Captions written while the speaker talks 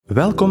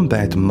Welkom bij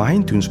het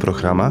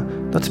Mindtunes-programma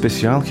dat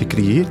speciaal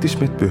gecreëerd is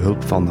met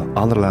behulp van de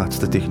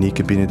allerlaatste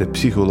technieken binnen de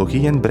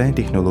psychologie en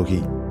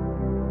breintechnologie.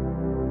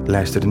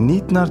 Luister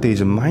niet naar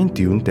deze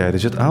Mindtune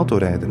tijdens het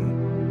autorijden.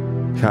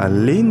 Ga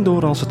alleen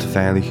door als het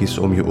veilig is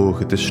om je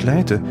ogen te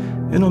sluiten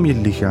en om je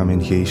lichaam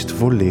en geest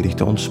volledig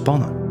te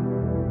ontspannen.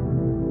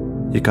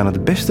 Je kan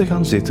het beste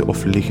gaan zitten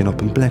of liggen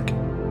op een plek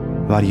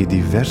waar je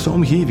diverse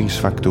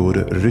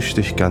omgevingsfactoren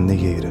rustig kan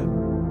negeren.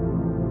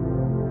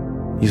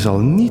 Je zal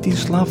niet in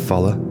slaap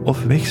vallen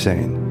of weg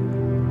zijn,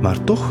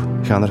 maar toch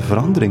gaan er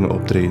veranderingen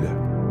optreden.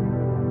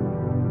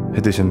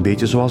 Het is een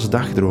beetje zoals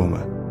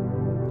dagdromen.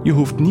 Je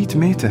hoeft niet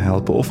mee te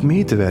helpen of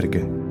mee te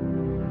werken.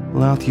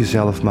 Laat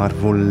jezelf maar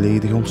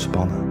volledig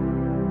ontspannen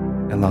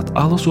en laat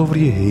alles over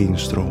je heen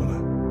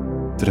stromen,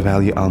 terwijl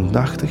je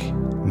aandachtig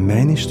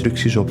mijn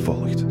instructies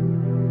opvolgt.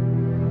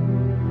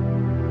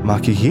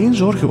 Maak je geen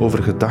zorgen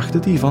over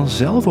gedachten die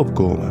vanzelf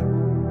opkomen,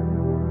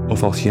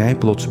 of als jij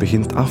plots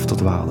begint af te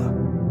dwalen.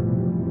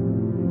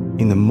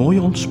 In de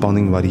mooie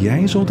ontspanning waar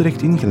jij zo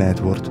direct ingeleid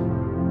wordt,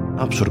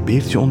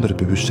 absorbeert je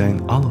onderbewustzijn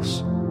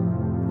alles,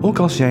 ook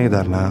als jij je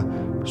daarna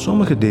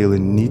sommige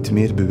delen niet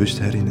meer bewust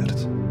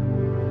herinnert.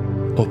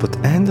 Op het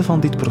einde van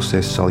dit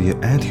proces zal je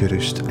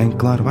uitgerust en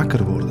klaar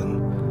wakker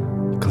worden,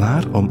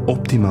 klaar om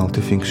optimaal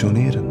te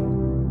functioneren.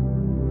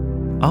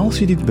 Als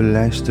je dit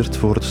beluistert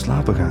voor het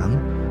slapen gaan,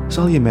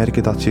 zal je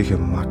merken dat je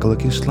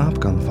gemakkelijk in slaap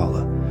kan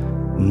vallen,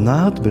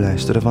 na het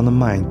beluisteren van de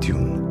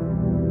Mindtune.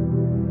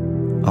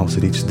 Als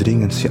er iets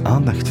dringends je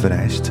aandacht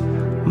vereist,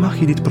 mag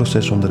je dit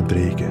proces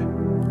onderbreken,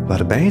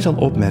 waarbij je zal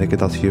opmerken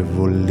dat je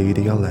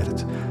volledig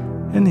alert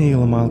en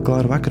helemaal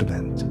klaar wakker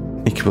bent.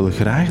 Ik wil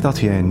graag dat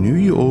jij nu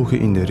je ogen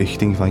in de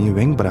richting van je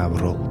wenkbrauwen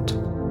rolt.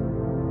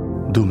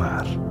 Doe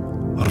maar.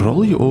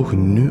 Rol je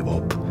ogen nu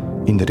op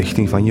in de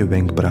richting van je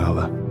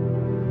wenkbrauwen.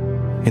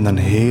 En dan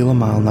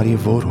helemaal naar je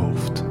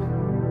voorhoofd.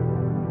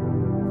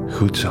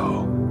 Goed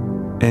zo.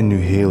 En nu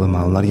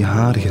helemaal naar je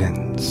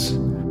haargrens.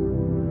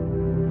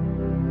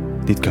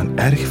 Dit kan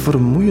erg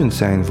vermoeiend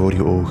zijn voor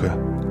je ogen.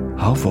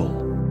 Hou vol.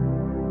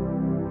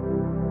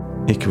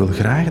 Ik wil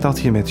graag dat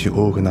je met je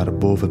ogen naar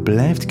boven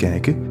blijft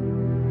kijken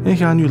en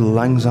ga nu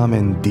langzaam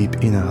en diep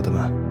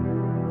inademen.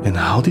 En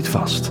houd dit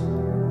vast,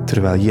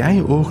 terwijl jij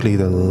je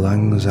oogleden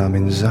langzaam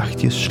en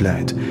zachtjes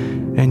sluit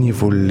en je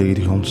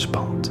volledig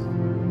ontspant.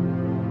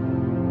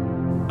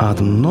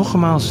 Adem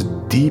nogmaals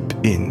diep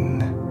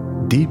in,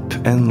 diep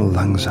en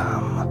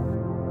langzaam.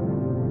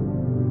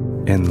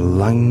 En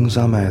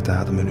langzaam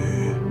uitademen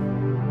nu.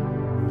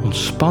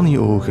 Ontspan je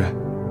ogen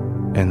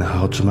en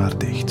houd ze maar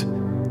dicht.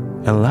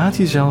 En laat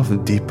jezelf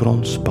dieper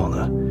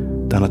ontspannen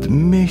dan het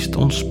meest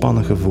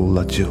ontspannen gevoel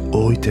dat je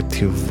ooit hebt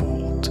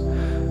gevoeld.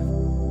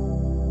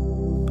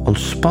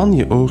 Ontspan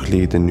je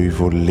oogleden nu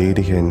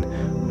volledig en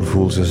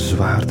voel ze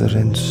zwaarder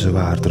en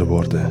zwaarder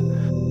worden.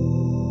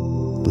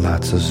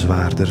 Laat ze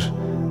zwaarder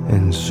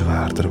en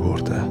zwaarder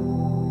worden.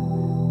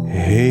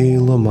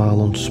 Helemaal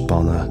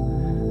ontspannen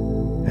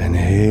en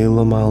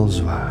helemaal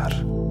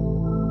zwaar.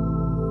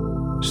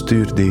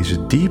 Stuur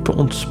deze diepe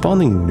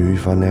ontspanning nu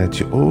vanuit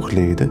je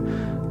oogleden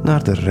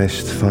naar de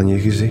rest van je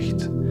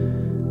gezicht.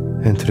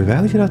 En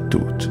terwijl je dat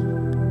doet,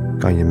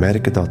 kan je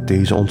merken dat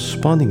deze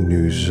ontspanning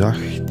nu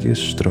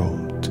zachtjes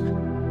stroomt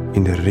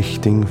in de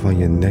richting van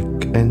je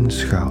nek en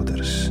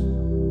schouders.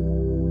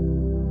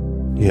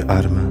 Je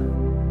armen,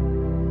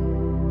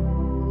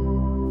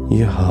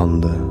 je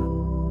handen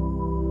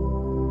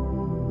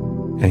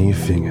en je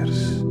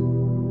vingers.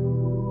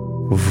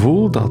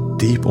 Voel dat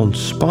diep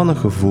ontspannen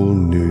gevoel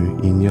nu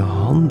in je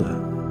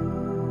handen.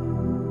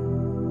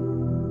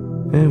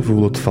 En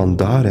voel het van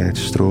daaruit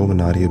stromen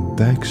naar je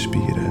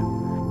buikspieren,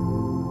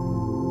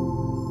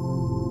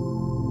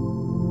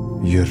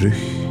 je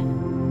rug,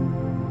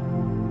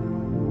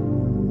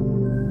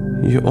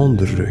 je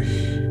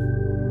onderrug,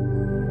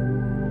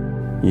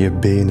 je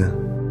benen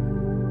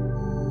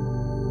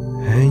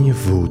en je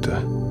voeten.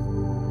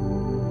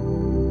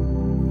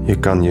 Je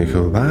kan je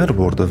gewaar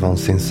worden van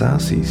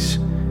sensaties,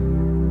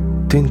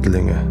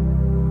 tintelingen,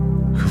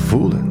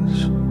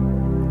 gevoelens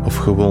of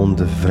gewoon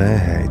de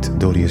vrijheid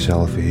door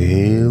jezelf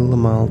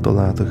helemaal te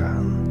laten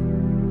gaan.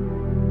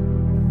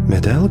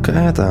 Met elke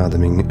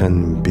uitademing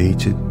een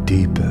beetje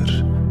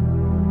dieper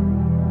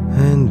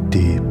en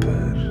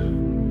dieper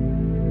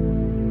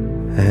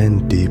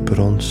en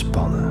dieper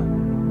ontspannen.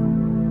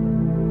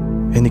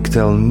 En ik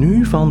tel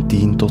nu van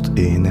 10 tot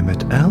 1 en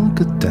met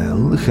elke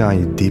tel ga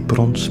je dieper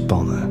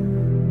ontspannen.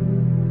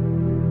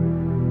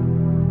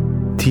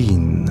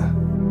 10.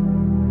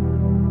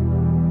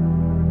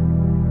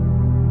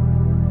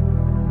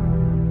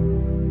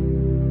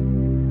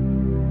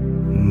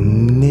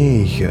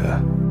 9.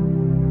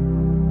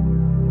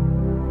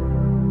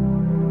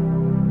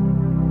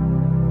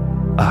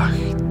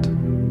 8.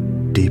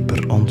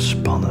 Dieper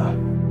ontspannen.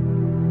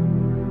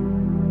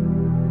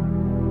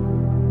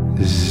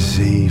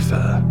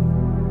 7.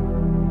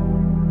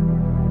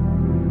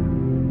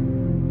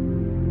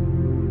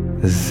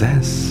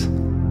 6.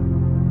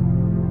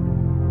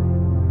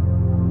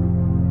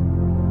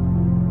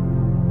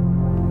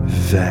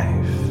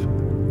 5.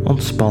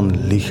 Ontspan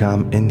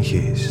lichaam en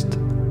geest,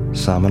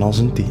 samen als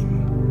een team.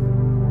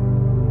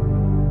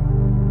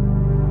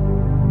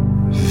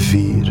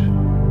 4.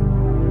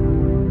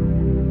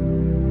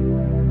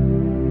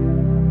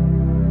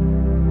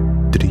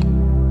 3.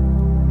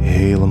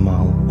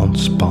 Helemaal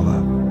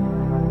ontspannen.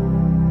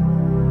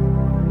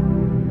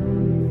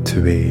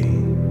 2.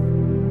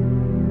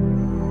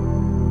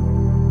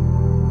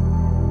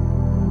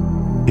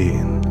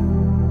 1.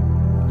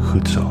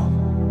 Goed zo.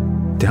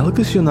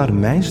 Telkens je naar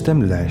mijn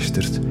stem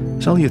luistert,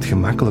 zal je het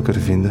gemakkelijker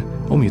vinden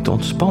om je te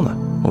ontspannen,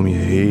 om je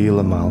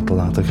helemaal te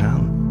laten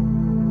gaan.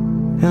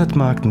 En het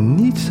maakt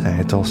niets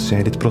uit als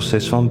jij dit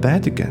proces van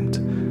buiten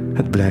kent.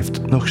 Het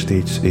blijft nog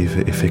steeds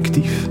even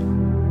effectief.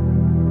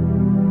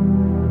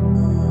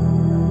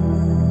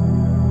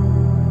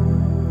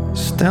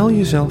 Stel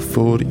jezelf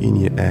voor in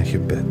je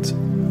eigen bed.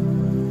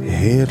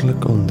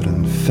 Heerlijk onder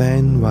een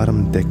fijn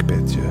warm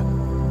dekbedje,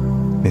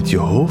 met je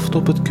hoofd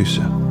op het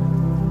kussen.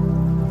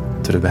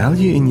 Terwijl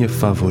je in je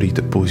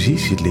favoriete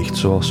positie ligt,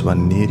 zoals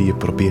wanneer je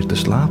probeert te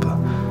slapen.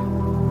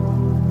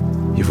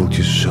 Je voelt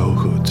je zo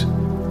goed.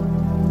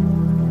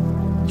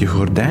 Je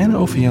gordijnen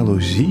of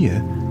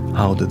jaloezieën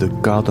houden de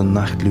koude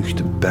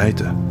nachtlucht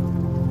buiten.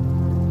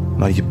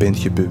 Maar je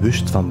bent je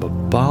bewust van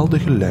bepaalde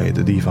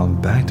geluiden die van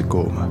buiten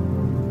komen.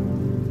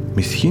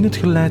 Misschien het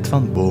geluid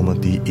van bomen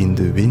die in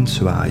de wind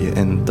zwaaien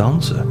en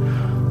dansen,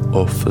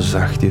 of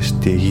zachtjes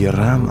tegen je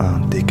raam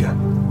aantikken.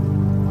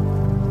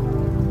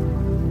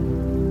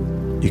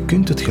 Je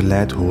kunt het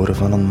geluid horen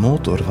van een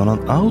motor, van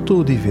een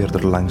auto die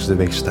verder langs de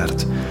weg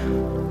start.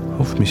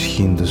 Of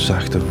misschien de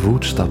zachte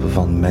voetstappen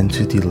van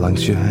mensen die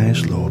langs je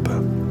huis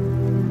lopen.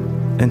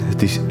 En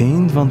het is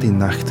één van die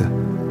nachten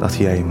dat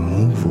jij je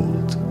moe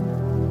voelt,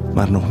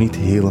 maar nog niet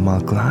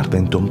helemaal klaar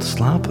bent om te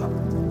slapen.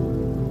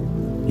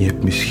 Je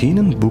hebt misschien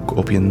een boek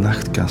op je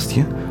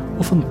nachtkastje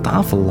of een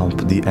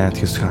tafellamp die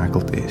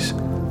uitgeschakeld is,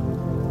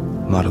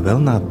 maar wel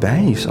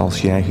nabij is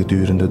als jij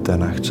gedurende de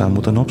nacht zou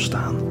moeten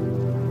opstaan.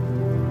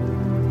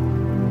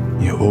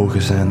 Je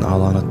ogen zijn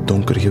al aan het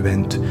donker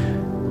gewend,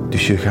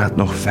 dus je gaat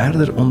nog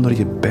verder onder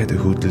je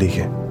beddengoed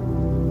liggen.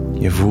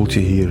 Je voelt je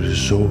hier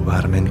zo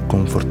warm en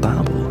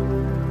comfortabel.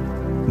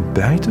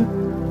 Buiten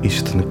is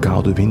het een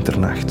koude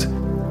winternacht.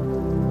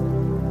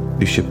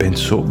 Dus je bent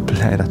zo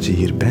blij dat je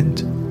hier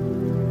bent.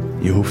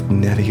 Je hoeft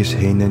nergens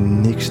heen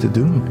en niks te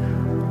doen.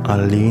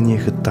 Alleen je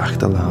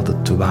gedachten laten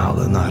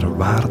dwalen naar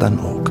waar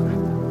dan ook.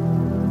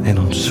 En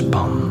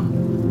ontspan.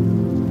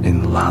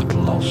 En laat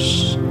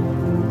los.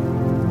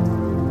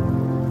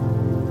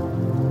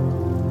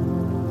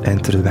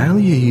 En terwijl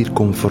je hier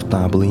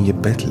comfortabel in je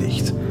bed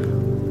ligt,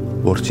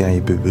 word jij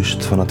je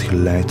bewust van het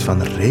geluid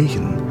van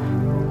regen,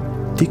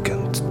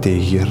 tikkend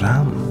tegen je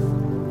raam.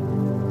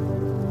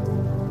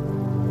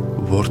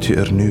 Word je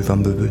er nu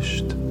van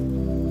bewust?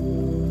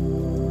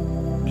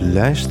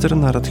 Luister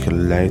naar het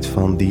geluid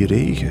van die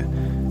regen,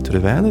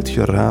 terwijl het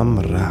je raam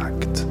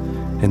raakt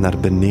en naar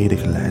beneden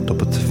glijdt op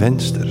het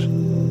venster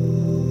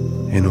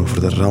en over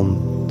de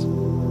rand,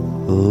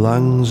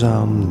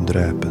 langzaam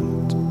druipend.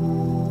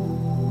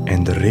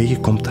 En de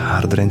regen komt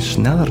harder en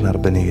sneller naar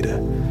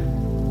beneden,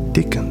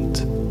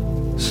 tikkend,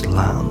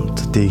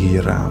 slaand tegen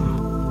je raam.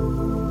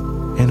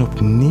 En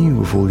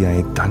opnieuw voel jij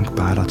je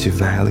dankbaar dat je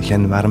veilig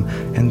en warm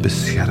en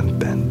beschermd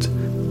bent.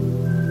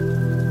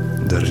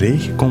 De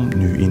regen komt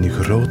nu in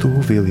grote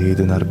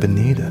hoeveelheden naar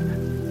beneden.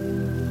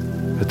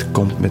 Het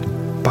komt met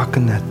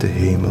bakken uit de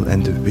hemel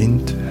en de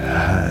wind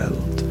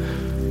huilt.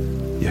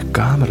 Je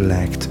kamer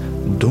lijkt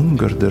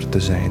donkerder te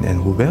zijn en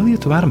hoewel je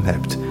het warm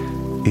hebt,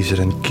 is er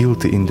een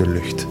kilte in de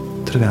lucht,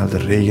 terwijl de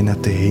regen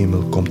uit de hemel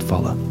komt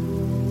vallen.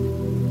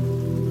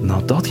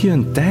 Nadat je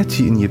een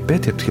tijdje in je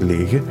bed hebt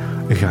gelegen,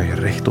 ga je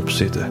rechtop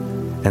zitten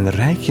en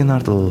reik je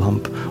naar de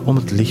lamp om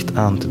het licht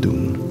aan te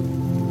doen.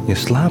 Je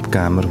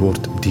slaapkamer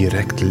wordt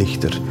direct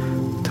lichter,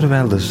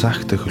 terwijl de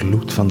zachte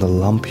gloed van de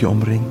lamp je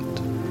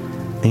omringt.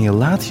 En je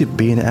laat je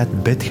benen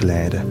uit bed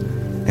glijden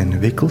en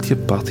wikkelt je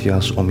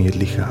badjas om je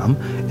lichaam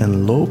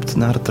en loopt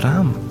naar het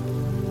raam.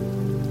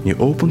 Je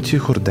opent je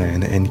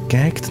gordijnen en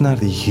kijkt naar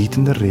die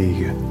gietende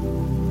regen.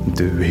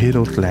 De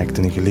wereld lijkt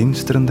een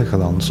glinsterende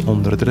glans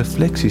onder de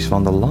reflecties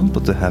van de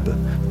lampen te hebben.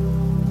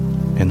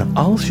 En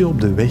als je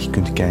op de weg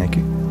kunt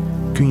kijken,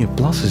 kun je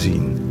plassen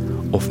zien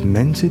of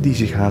mensen die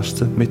zich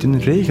haasten met hun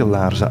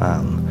regenlaarzen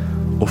aan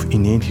of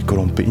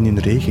ineengekrompen in hun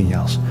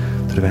regenjas,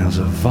 terwijl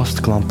ze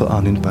vastklampen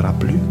aan hun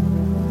paraplu.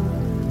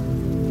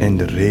 En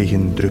de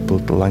regen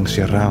druppelt langs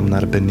je raam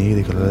naar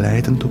beneden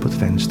glijdend op het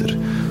venster.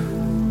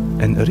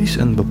 En er is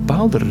een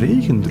bepaalde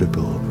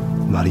regendruppel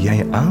waar jij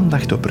je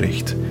aandacht op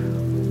richt,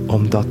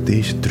 omdat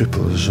deze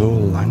druppel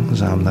zo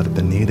langzaam naar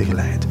beneden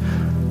glijdt.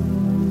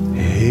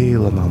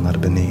 Helemaal naar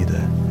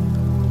beneden.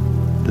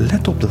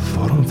 Let op de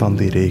vorm van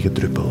die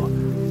regendruppel.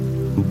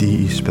 Die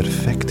is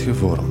perfect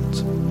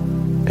gevormd.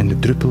 En de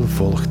druppel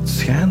volgt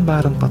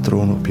schijnbaar een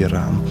patroon op je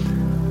raam,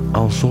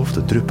 alsof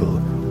de druppel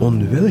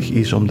onwillig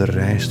is om de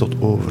reis tot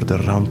over de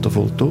rand te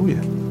voltooien.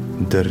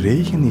 De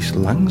regen is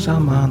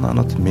langzaamaan aan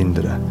het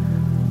minderen,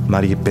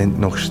 maar je bent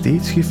nog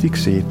steeds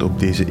gefixeerd op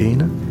deze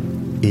ene,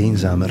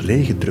 eenzame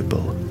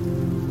regendruppel.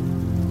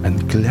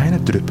 Een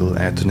kleine druppel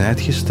uit een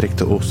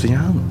uitgestrekte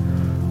oceaan,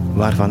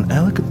 waarvan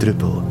elke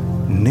druppel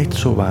net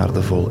zo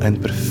waardevol en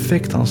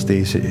perfect als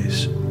deze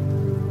is.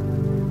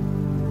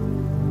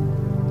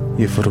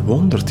 Je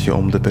verwondert je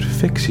om de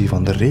perfectie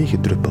van de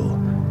regendruppel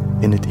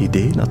en het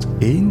idee dat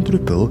één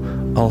druppel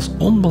als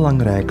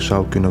onbelangrijk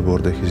zou kunnen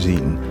worden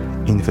gezien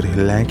in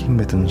vergelijking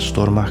met een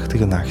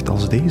stormachtige nacht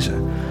als deze.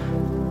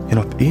 En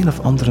op een of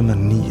andere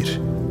manier,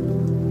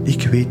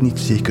 ik weet niet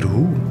zeker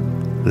hoe,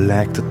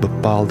 lijkt het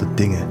bepaalde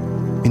dingen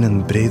in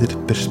een breder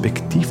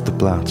perspectief te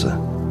plaatsen.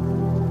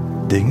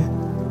 Dingen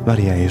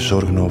waar jij je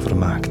zorgen over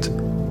maakt.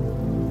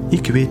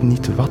 Ik weet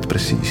niet wat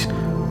precies,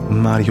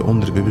 maar je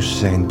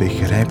onderbewustzijn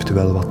begrijpt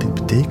wel wat dit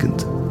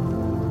betekent,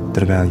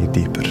 terwijl je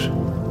dieper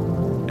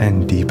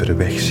en dieper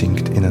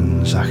wegzinkt in een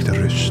zachte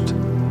rust.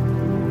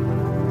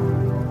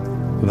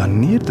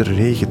 Wanneer de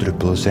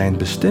regendruppel zijn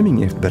bestemming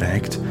heeft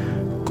bereikt,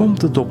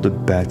 komt het op de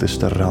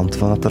buitenste rand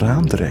van het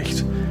raam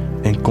terecht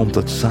en komt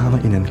het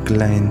samen in een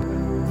klein,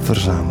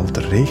 verzameld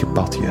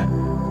regenpadje.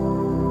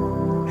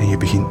 En je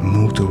begint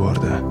moe te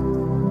worden.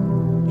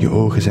 Je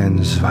ogen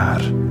zijn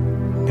zwaar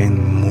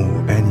en moe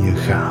en je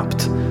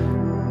gaapt.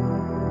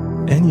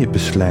 En je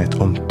besluit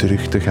om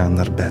terug te gaan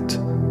naar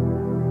bed.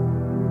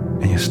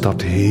 En je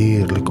stapt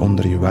heerlijk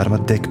onder je warme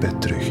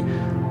dekbed terug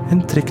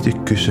en trekt je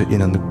kussen in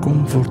een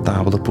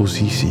comfortabele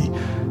positie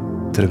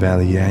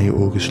terwijl jij je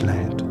ogen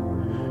sluit.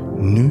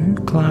 Nu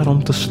klaar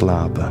om te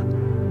slapen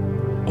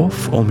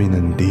of om in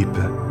een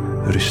diepe,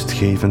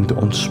 rustgevende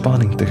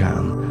ontspanning te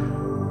gaan,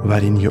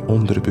 waarin je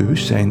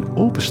onderbewustzijn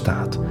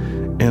openstaat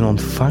en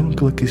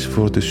ontvankelijk is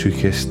voor de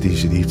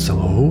suggesties die het zal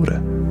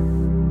horen.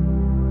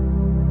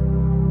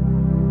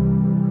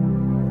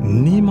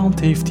 Niemand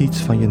heeft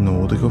iets van je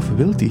nodig of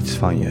wilt iets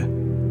van je.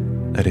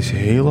 Er is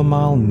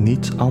helemaal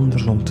niets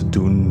anders om te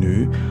doen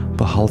nu,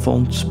 behalve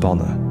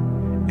ontspannen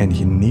en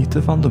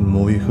genieten van de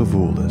mooie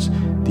gevoelens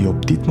die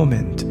op dit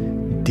moment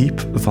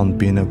diep van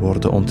binnen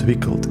worden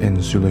ontwikkeld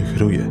en zullen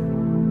groeien.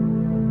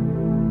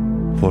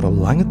 Voor een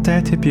lange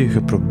tijd heb je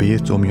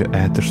geprobeerd om je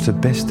uiterste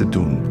best te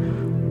doen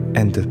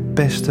en de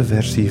beste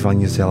versie van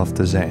jezelf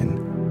te zijn.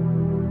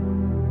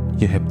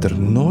 Je hebt er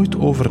nooit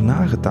over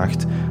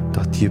nagedacht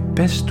dat je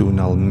best doen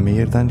al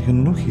meer dan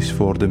genoeg is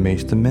voor de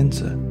meeste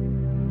mensen.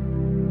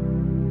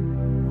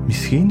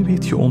 Misschien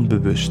weet je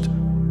onbewust,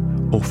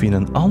 of in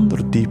een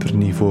ander dieper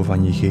niveau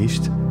van je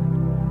geest,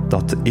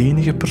 dat de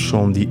enige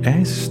persoon die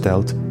eisen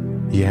stelt,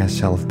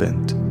 jijzelf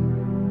bent,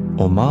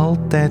 om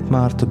altijd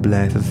maar te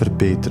blijven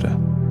verbeteren.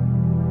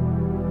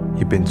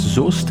 Je bent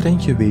zo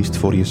streng geweest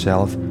voor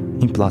jezelf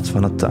in plaats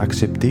van het te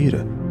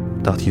accepteren,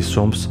 dat je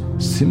soms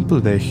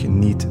simpelweg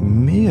niet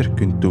meer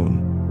kunt doen.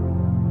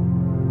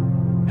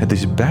 Het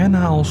is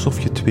bijna alsof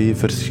je twee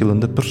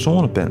verschillende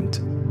personen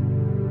bent.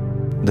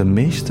 De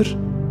meester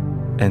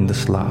en de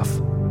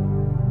slaaf.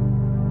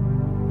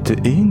 De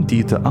een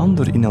die de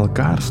ander in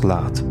elkaar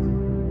slaat,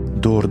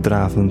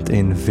 doordravend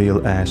en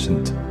veel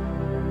eisend,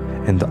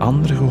 en de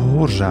ander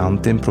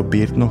gehoorzaamt en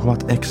probeert nog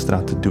wat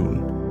extra te doen.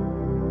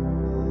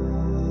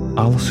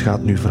 Alles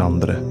gaat nu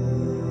veranderen.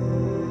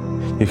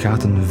 Je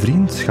gaat een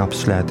vriendschap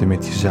sluiten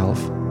met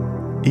jezelf,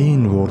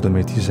 één worden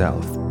met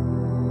jezelf.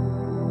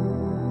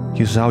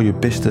 Je zou je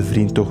beste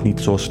vriend toch niet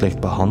zo slecht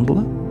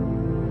behandelen?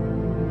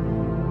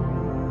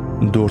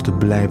 Door te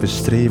blijven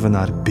streven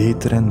naar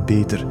beter en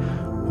beter,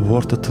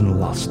 wordt het een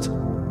last.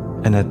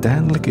 En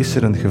uiteindelijk is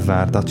er een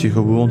gevaar dat je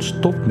gewoon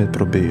stopt met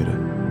proberen.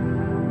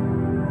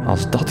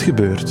 Als dat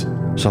gebeurt,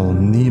 zal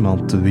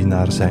niemand de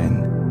winnaar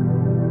zijn.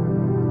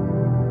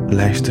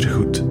 Luister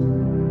goed.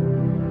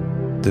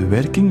 De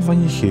werking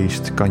van je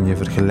geest kan je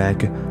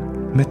vergelijken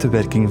met de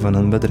werking van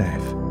een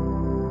bedrijf.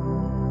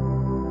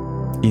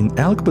 In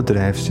elk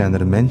bedrijf zijn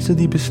er mensen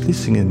die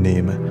beslissingen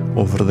nemen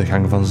over de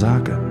gang van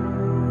zaken.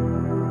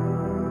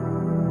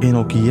 En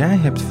ook jij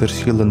hebt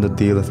verschillende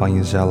delen van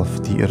jezelf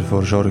die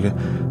ervoor zorgen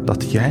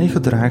dat jij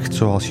gedraagt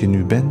zoals je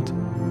nu bent.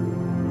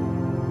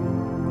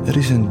 Er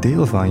is een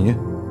deel van je,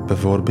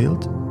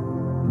 bijvoorbeeld,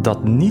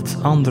 dat niets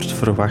anders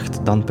verwacht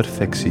dan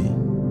perfectie.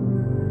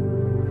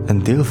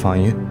 Een deel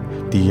van je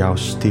die jou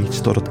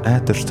steeds tot het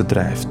uiterste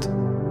drijft.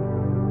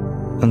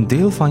 Een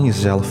deel van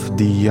jezelf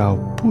die jou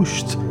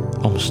pusht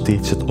om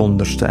steeds het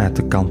onderste uit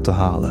de kant te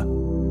halen.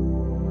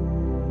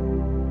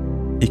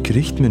 Ik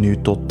richt me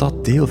nu tot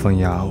dat deel van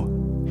jou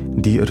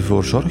die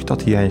ervoor zorgt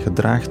dat jij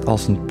gedraagt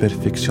als een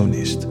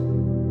perfectionist.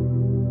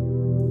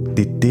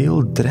 Dit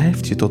deel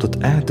drijft je tot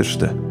het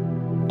uiterste,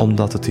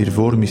 omdat het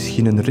hiervoor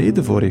misschien een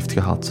reden voor heeft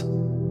gehad.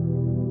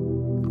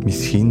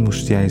 Misschien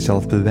moest jij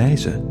jezelf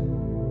bewijzen.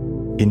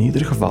 In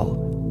ieder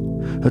geval,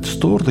 het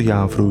stoorde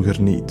jou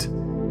vroeger niet.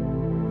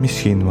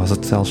 Misschien was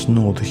het zelfs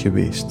nodig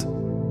geweest.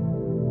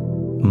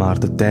 Maar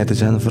de tijden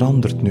zijn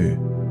veranderd nu.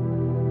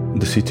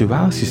 De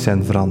situaties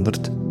zijn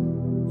veranderd.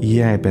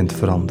 Jij bent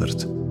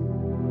veranderd.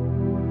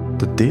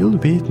 De deel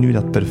weet nu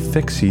dat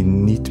perfectie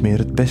niet meer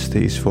het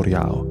beste is voor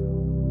jou.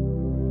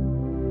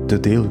 De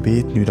deel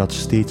weet nu dat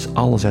steeds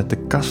alles uit de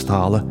kast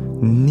halen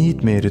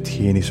niet meer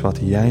hetgeen is wat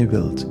jij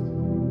wilt.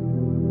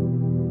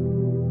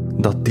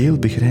 Dat deel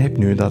begrijpt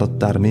nu dat het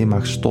daarmee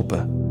mag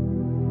stoppen.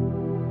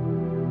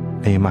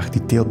 En je mag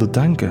die deel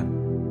bedanken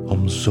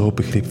om zo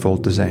begripvol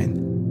te zijn.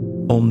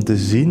 Om de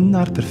zin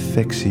naar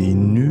perfectie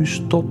nu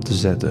stop te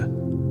zetten.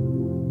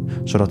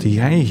 Zodat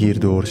jij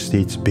hierdoor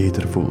steeds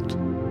beter voelt.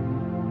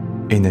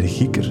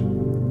 Energieker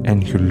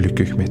en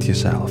gelukkig met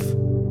jezelf.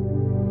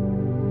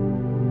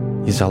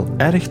 Je zal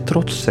erg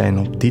trots zijn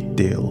op dit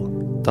deel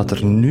dat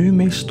er nu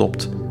mee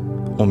stopt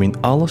om in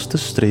alles te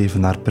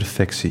streven naar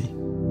perfectie.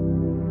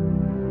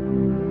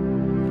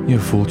 Je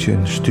voelt je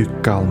een stuk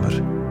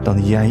kalmer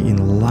dan jij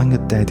in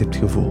lange tijd hebt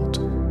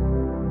gevoeld.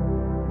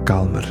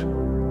 Kalmer,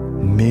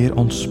 meer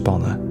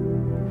ontspannen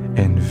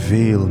en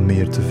veel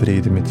meer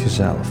tevreden met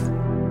jezelf.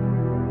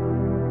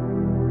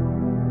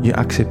 Je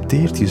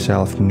accepteert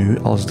jezelf nu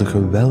als de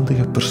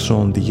geweldige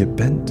persoon die je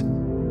bent.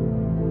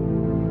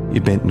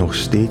 Je bent nog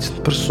steeds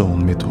een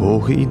persoon met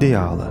hoge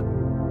idealen,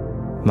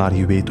 maar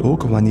je weet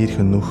ook wanneer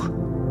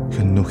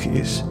genoeg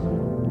is.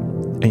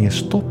 En je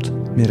stopt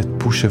met het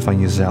pushen van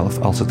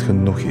jezelf als het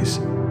genoeg is.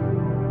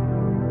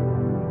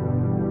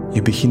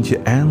 Je begint je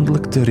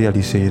eindelijk te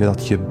realiseren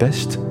dat je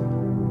best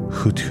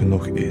goed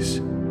genoeg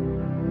is.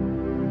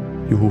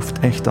 Je hoeft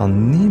echt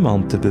aan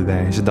niemand te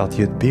bewijzen dat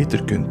je het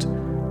beter kunt,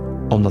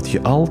 omdat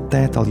je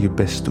altijd al je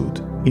best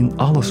doet, in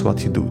alles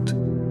wat je doet.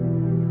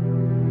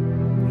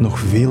 Nog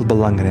veel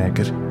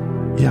belangrijker,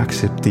 je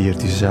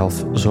accepteert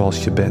jezelf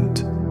zoals je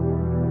bent.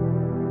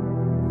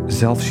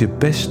 Zelfs je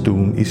best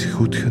doen is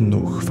goed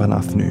genoeg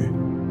vanaf nu.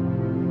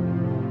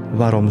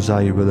 Waarom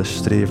zou je willen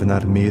streven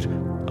naar meer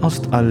als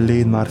het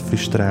alleen maar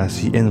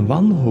frustratie en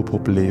wanhoop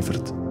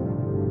oplevert?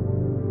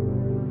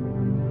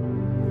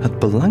 Het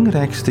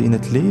belangrijkste in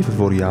het leven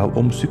voor jou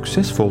om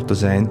succesvol te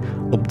zijn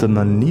op de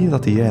manier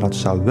dat jij dat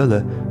zou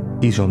willen,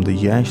 is om de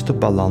juiste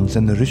balans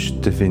en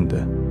rust te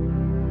vinden.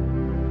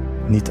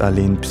 Niet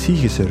alleen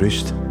psychische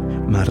rust,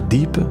 maar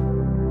diepe,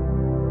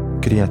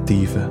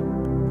 creatieve,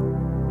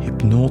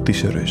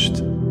 hypnotische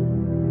rust.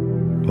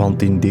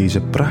 Want in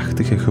deze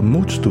prachtige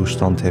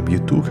gemoedstoestand heb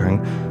je toegang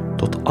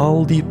tot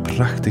al die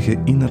prachtige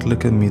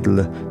innerlijke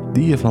middelen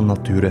die je van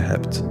nature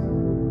hebt.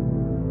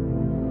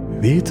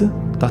 Weten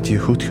dat je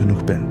goed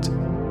genoeg bent.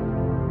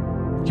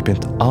 Je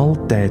bent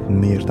altijd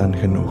meer dan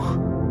genoeg.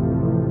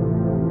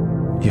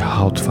 Je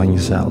houdt van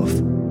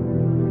jezelf.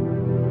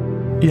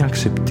 Je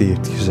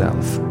accepteert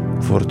jezelf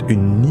voor het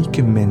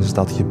unieke mens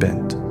dat je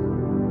bent.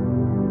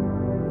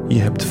 Je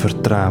hebt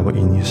vertrouwen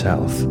in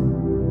jezelf.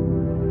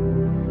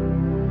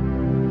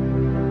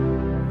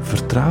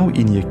 Vertrouw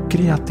in je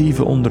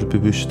creatieve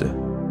onderbewuste,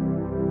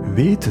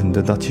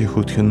 wetende dat je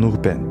goed genoeg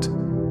bent.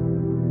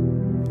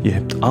 Je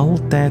hebt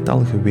altijd al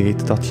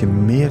geweten dat je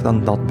meer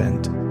dan dat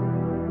bent.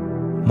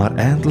 Maar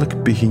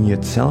eindelijk begin je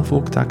het zelf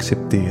ook te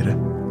accepteren,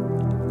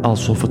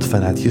 alsof het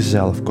vanuit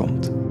jezelf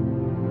komt.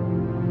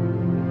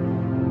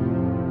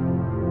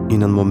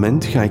 In een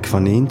moment ga ik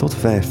van 1 tot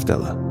 5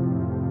 tellen.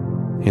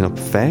 En op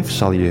 5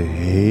 zal je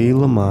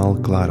helemaal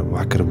klaar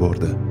wakker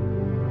worden.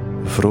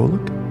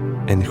 Vrolijk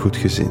en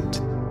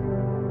goedgezind.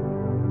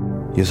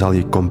 Je zal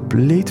je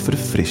compleet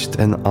verfrist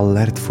en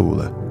alert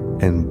voelen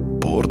en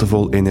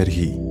boordevol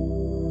energie.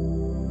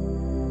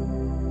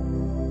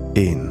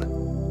 1.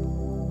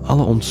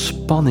 Alle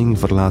ontspanning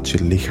verlaat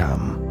je lichaam.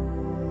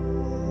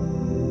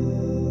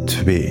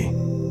 2.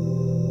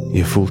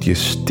 Je voelt je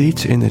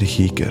steeds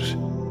energieker.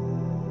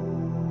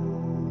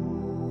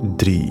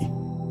 3.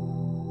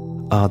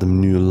 Adem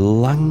nu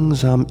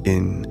langzaam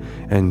in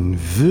en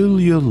vul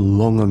je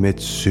longen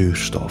met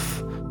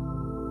zuurstof.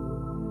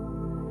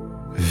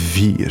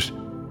 4.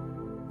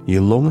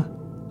 Je longen,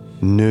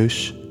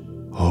 neus,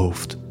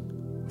 hoofd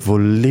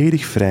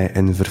volledig vrij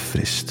en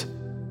verfrist.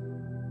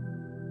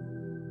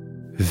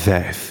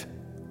 5.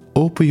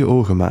 Open je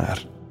ogen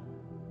maar.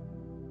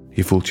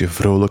 Je voelt je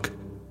vrolijk,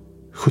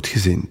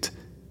 goedgezind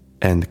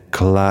en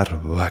klaar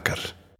wakker.